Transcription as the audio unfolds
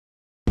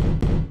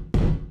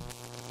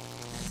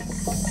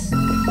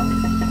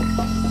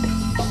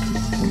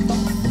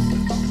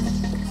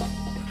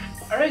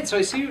Alright, so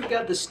I see we've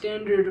got the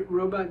standard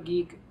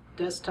RobotGeek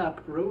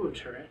desktop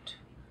RoboTurret,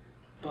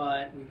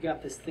 but we've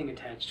got this thing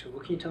attached to it.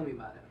 What can you tell me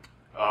about it?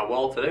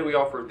 Well, today we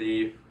offered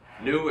the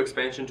new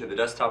expansion to the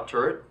desktop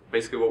turret.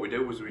 Basically what we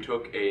did was we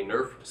took a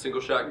Nerf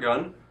single-shot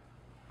gun,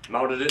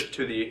 mounted it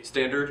to the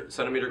standard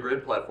centimeter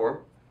grid platform,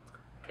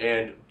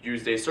 and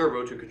used a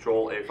servo to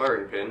control a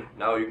firing pin.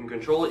 Now you can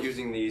control it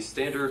using the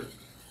standard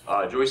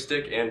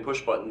joystick and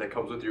push button that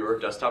comes with your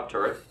desktop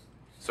turret.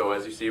 So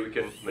as you see, we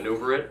can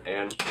maneuver it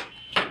and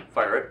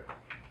fire it.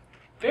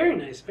 Very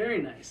nice,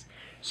 very nice.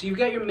 So you've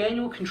got your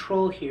manual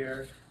control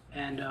here,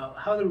 and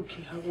what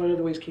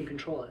other ways can you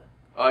control it?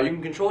 You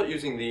can control it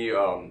using the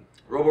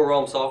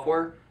RoboRealm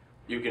software.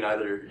 You can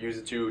either use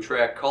it to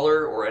track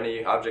color or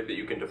any object that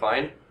you can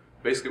define.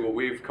 Basically what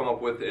we've come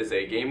up with is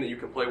a game that you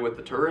can play with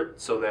the turret,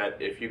 so that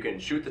if you can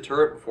shoot the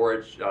turret before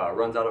it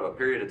runs out of a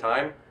period of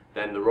time,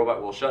 then the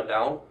robot will shut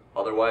down.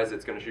 Otherwise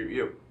it's going to shoot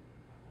you.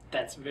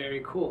 That's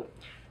very cool.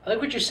 I like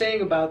what you're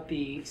saying about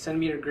the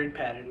centimeter grid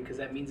pattern, because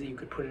that means that you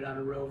could put it on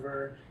a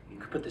rover, you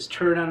could put this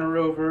turret on a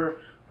rover,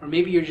 or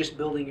maybe you're just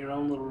building your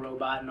own little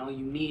robot and all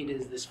you need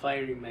is this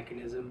firing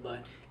mechanism,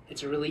 but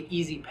it's a really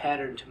easy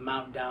pattern to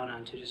mount down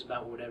onto just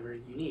about whatever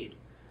you need.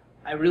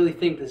 I really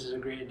think this is a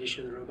great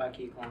addition to the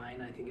RobotGeek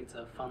line. I think it's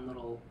a fun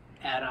little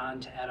add-on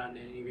to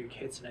any of your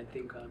kits, and I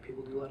think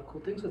people do a lot of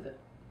cool things with it.